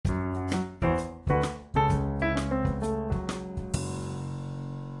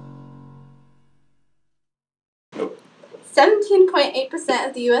17.8%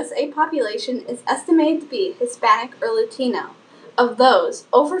 of the USA population is estimated to be Hispanic or Latino. Of those,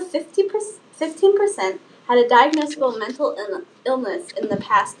 over 15% had a diagnosable mental illness in the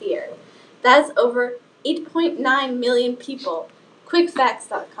past year. That is over 8.9 million people.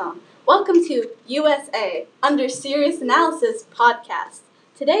 QuickFacts.com. Welcome to USA Under Serious Analysis podcast.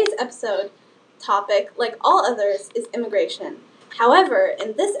 Today's episode topic, like all others, is immigration. However,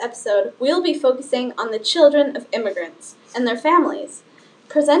 in this episode, we'll be focusing on the children of immigrants and their families.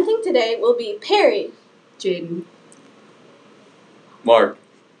 Presenting today will be Perry, Jaden, Mark,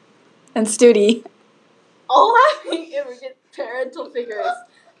 and Studi. all having immigrant parental figures.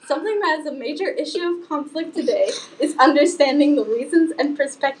 Something that is a major issue of conflict today is understanding the reasons and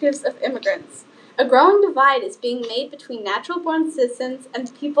perspectives of immigrants. A growing divide is being made between natural-born citizens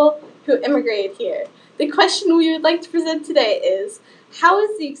and people who immigrated here. The question we would like to present today is, how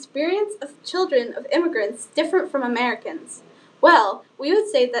is the experience of children of immigrants different from Americans? Well, we would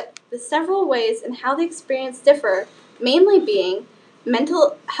say that the several ways in how the experience differ, mainly being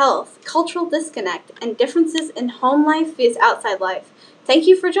mental health, cultural disconnect, and differences in home life vs. outside life. Thank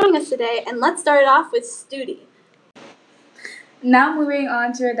you for joining us today, and let's start it off with Studi. Now moving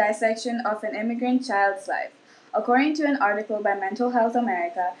on to a dissection of an immigrant child's life. According to an article by Mental Health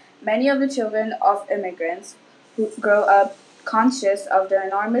America, many of the children of immigrants who grow up conscious of the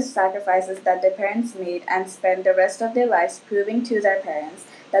enormous sacrifices that their parents made and spend the rest of their lives proving to their parents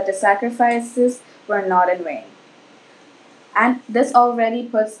that the sacrifices were not in vain. And this already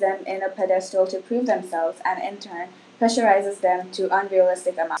puts them in a pedestal to prove themselves and in turn pressurizes them to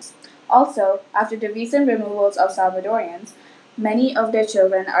unrealistic amounts. Also, after the recent removals of Salvadorians, many of their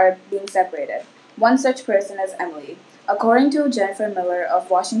children are being separated. One such person is Emily. According to Jennifer Miller of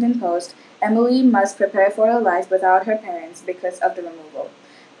Washington Post, Emily must prepare for a life without her parents because of the removal.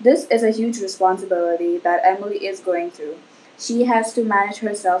 This is a huge responsibility that Emily is going through. She has to manage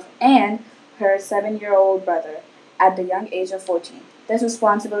herself and her 7-year-old brother at the young age of 14. This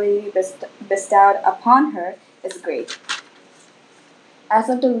responsibility bestowed upon her is great. As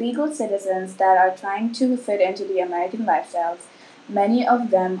of the legal citizens that are trying to fit into the American lifestyles, many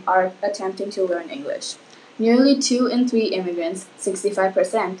of them are attempting to learn English. Nearly 2 in 3 immigrants,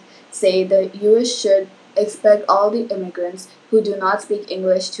 65%, say the U.S. should expect all the immigrants who do not speak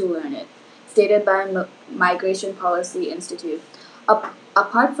English to learn it, stated by Migration Policy Institute.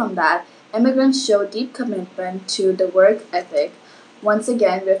 Apart from that, immigrants show deep commitment to the work ethic, once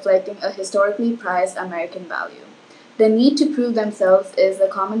again reflecting a historically prized American value. The need to prove themselves is a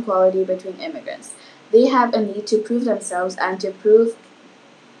common quality between immigrants. They have a need to prove themselves and to prove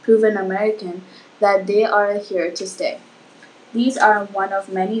an American that they are here to stay. These are one of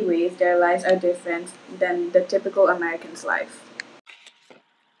many ways their lives are different than the typical American's life.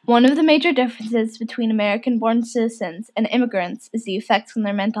 One of the major differences between American-born citizens and immigrants is the effects on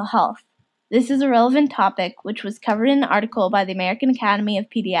their mental health. This is a relevant topic which was covered in an article by the American Academy of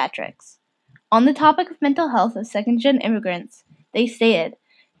Pediatrics. On the topic of mental health of second-gen immigrants, they stated,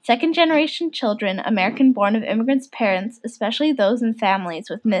 second-generation children, American-born of immigrants' parents, especially those in families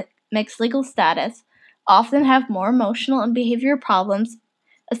with mixed legal status, often have more emotional and behavioral problems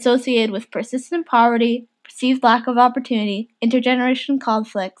associated with persistent poverty, perceived lack of opportunity, intergenerational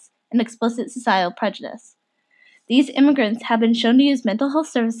conflicts, and explicit societal prejudice. These immigrants have been shown to use mental health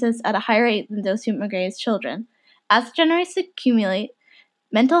services at a higher rate than those who immigrate as children. As generations accumulate,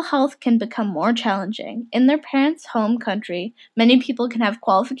 mental health can become more challenging. In their parents' home country, many people can have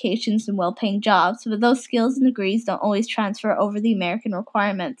qualifications and well-paying jobs, but those skills and degrees don't always transfer over the American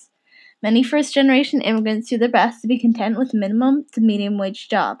requirements. Many first-generation immigrants do their best to be content with a minimum to medium-wage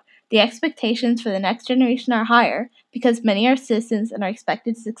job. The expectations for the next generation are higher because many are citizens and are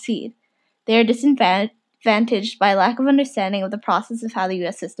expected to succeed. They are disadvantaged by lack of understanding of the process of how the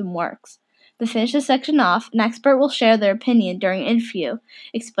U.S. system works. To finish this section off, an expert will share their opinion during an interview,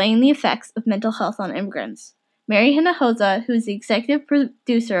 explaining the effects of mental health on immigrants. Mary Hinojosa, who is the executive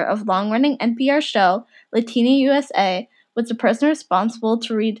producer of long-running NPR show Latina USA, was the person responsible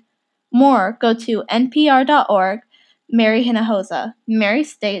to read more. Go to npr.org. Mary Hinojosa. Mary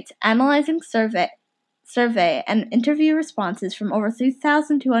states, analyzing survey and interview responses from over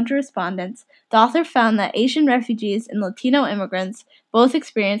 3,200 respondents, the author found that Asian refugees and Latino immigrants both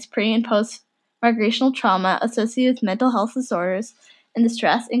experience pre- and post-migrational trauma associated with mental health disorders and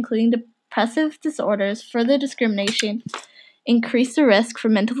distress, including depressive disorders. Further discrimination increase the risk for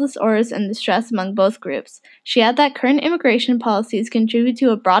mental disorders and distress among both groups. She added that current immigration policies contribute to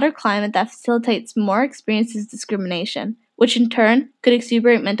a broader climate that facilitates more experiences of discrimination, which in turn could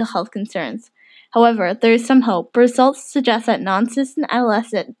exacerbate mental health concerns. However, there is some hope. Results suggest that non-citizen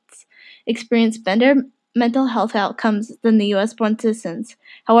adolescents experience better mental health outcomes than the US-born citizens.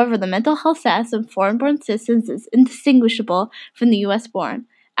 However, the mental health status of foreign-born citizens is indistinguishable from the US-born,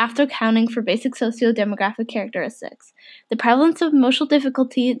 after accounting for basic socio-demographic characteristics. The prevalence of emotional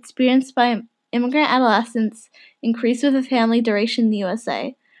difficulty experienced by immigrant adolescents increased with the family duration in the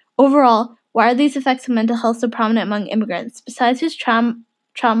USA. Overall, why are these effects of mental health so prominent among immigrants? Besides just trauma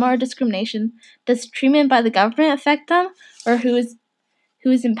or discrimination, does treatment by the government affect them, or who is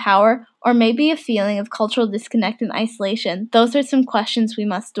in power, or maybe a feeling of cultural disconnect and isolation? Those are some questions we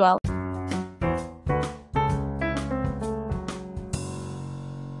must dwell on.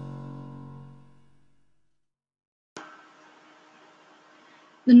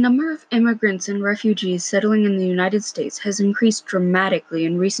 The number of immigrants and refugees settling in the United States has increased dramatically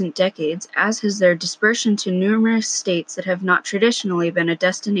in recent decades, as has their dispersion to numerous states that have not traditionally been a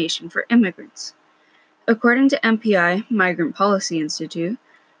destination for immigrants. According to MPI, Migrant Policy Institute,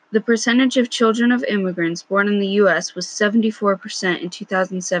 the percentage of children of immigrants born in the U.S. was 74% in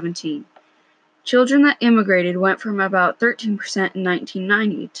 2017. Children that immigrated went from about 13% in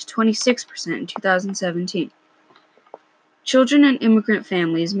 1990 to 26% in 2017. Children in immigrant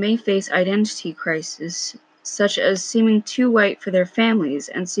families may face identity crises, such as seeming too white for their families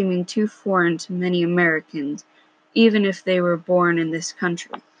and seeming too foreign to many Americans, even if they were born in this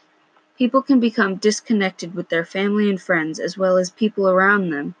country. People can become disconnected with their family and friends as well as people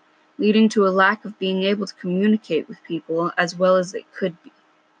around them, leading to a lack of being able to communicate with people as well as they could be.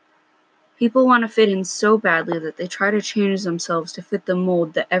 People want to fit in so badly that they try to change themselves to fit the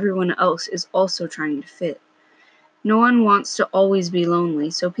mold that everyone else is also trying to fit. No one wants to always be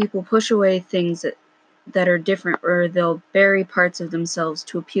lonely, so people push away things that are different, or they'll bury parts of themselves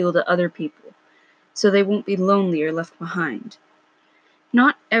to appeal to other people, so they won't be lonely or left behind.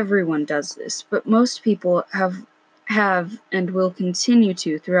 Not everyone does this, but most people have and will continue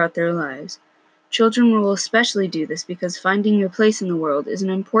to throughout their lives. Children will especially do this because finding your place in the world is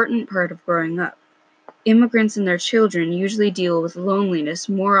an important part of growing up. Immigrants and their children usually deal with loneliness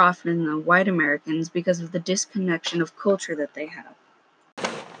more often than white Americans because of the disconnection of culture that they have.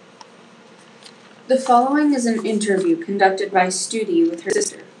 The following is an interview conducted by Studi with her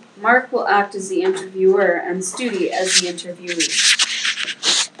sister. Mark will act as the interviewer and Studi as the interviewee.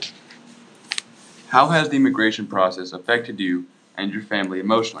 How has the immigration process affected you and your family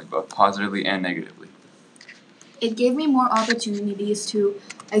emotionally, both positively and negatively? It gave me more opportunities to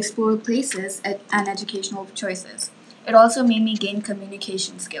explore places and educational choices. It also made me gain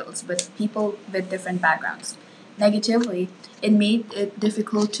communication skills with people with different backgrounds. Negatively, it made it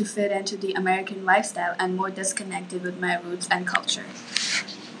difficult to fit into the American lifestyle and more disconnected with my roots and culture.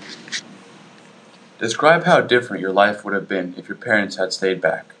 Describe how different your life would have been if your parents had stayed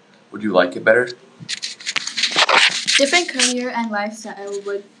back. Would you like it better? Different career and lifestyle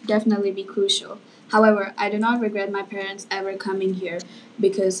would definitely be crucial. However, I do not regret my parents ever coming here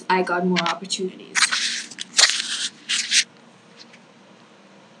because I got more opportunities.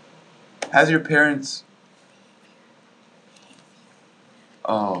 Has your parents...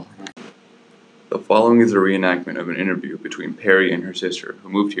 The following is a reenactment of an interview between Perry and her sister, who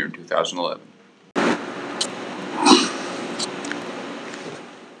moved here in 2011.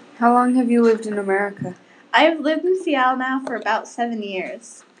 How long have you lived in America? I have lived in Seattle now for about 7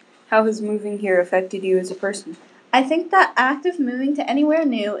 years. How has moving here affected you as a person? I think that act of moving to anywhere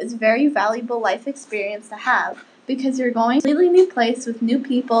new is a very valuable life experience to have because you're going to a completely new place with new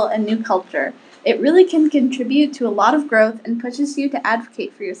people and new culture. It really can contribute to a lot of growth and pushes you to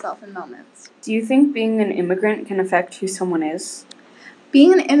advocate for yourself in moments. Do you think being an immigrant can affect who someone is?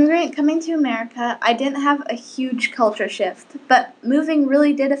 Being an immigrant coming to America, I didn't have a huge culture shift, but moving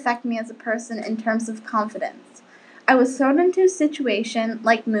really did affect me as a person in terms of confidence. I was thrown into a situation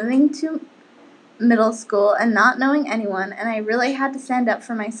like moving to middle school and not knowing anyone, and I really had to stand up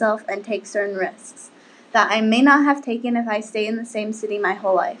for myself and take certain risks that I may not have taken if I stayed in the same city my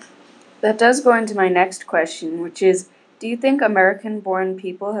whole life. That does go into my next question, which is, do you think American-born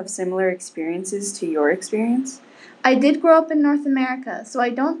people have similar experiences to your experience? I did grow up in North America, so I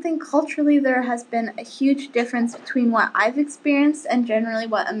don't think culturally there has been a huge difference between what I've experienced and generally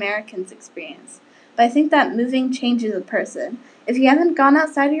what Americans experience. But I think that moving changes a person. If you haven't gone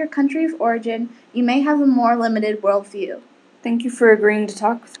outside of your country of origin, you may have a more limited worldview. Thank you for agreeing to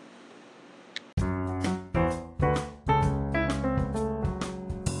talk with me.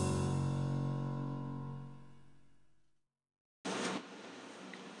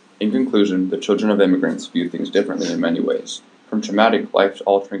 In conclusion, the children of immigrants view things differently in many ways, from traumatic,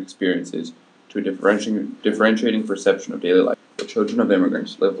 life-altering experiences to a differentiating perception of daily life. The children of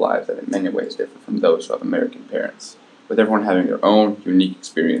immigrants live lives that in many ways differ from those of American parents, with everyone having their own unique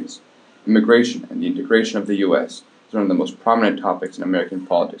experience. Immigration and the integration of the U.S. is one of the most prominent topics in American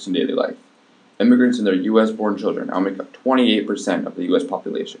politics and daily life. Immigrants and their U.S.-born children now make up 28% of the U.S.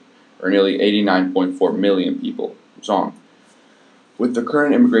 population, or nearly 89.4 million people. Song. With the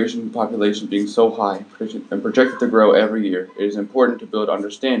current immigration population being so high and projected to grow every year, it is important to build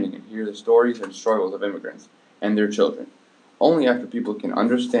understanding and hear the stories and struggles of immigrants and their children. Only after people can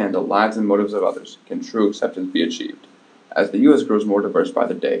understand the lives and motives of others can true acceptance be achieved. As the U.S. grows more diverse by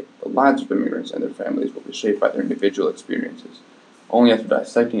the day, the lives of immigrants and their families will be shaped by their individual experiences. Only after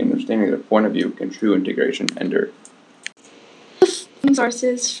dissecting and understanding their point of view can true integration endure.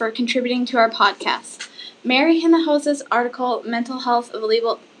 Sources for contributing to our podcast. Mary Hinojosa's article, Mental Health of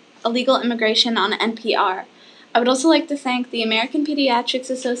Illegal Immigration on NPR. I would also like to thank the American Pediatrics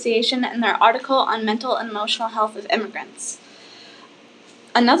Association and their article on mental and emotional health of immigrants.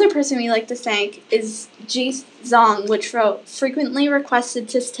 Another person we like to thank is Ji Zong, which wrote frequently requested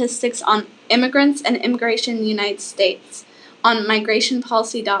statistics on immigrants and immigration in the United States on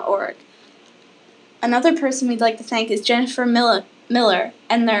migrationpolicy.org. Another person we'd like to thank is Jennifer Miller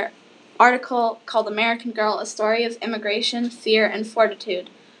and their article called American Girl, A Story of Immigration, Fear, and Fortitude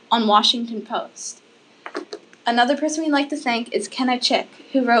on Washington Post. Another person we'd like to thank is Kenna Chick,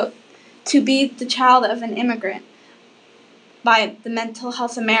 who wrote To Be the Child of an Immigrant by the Mental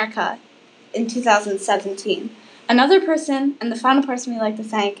Health America in 2017. Another person, and the final person we'd like to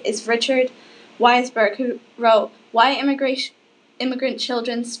thank, is Richard Weisberg, who wrote Why Immigrant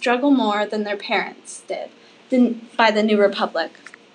Children Struggle More Than Their Parents Did by the New Republic.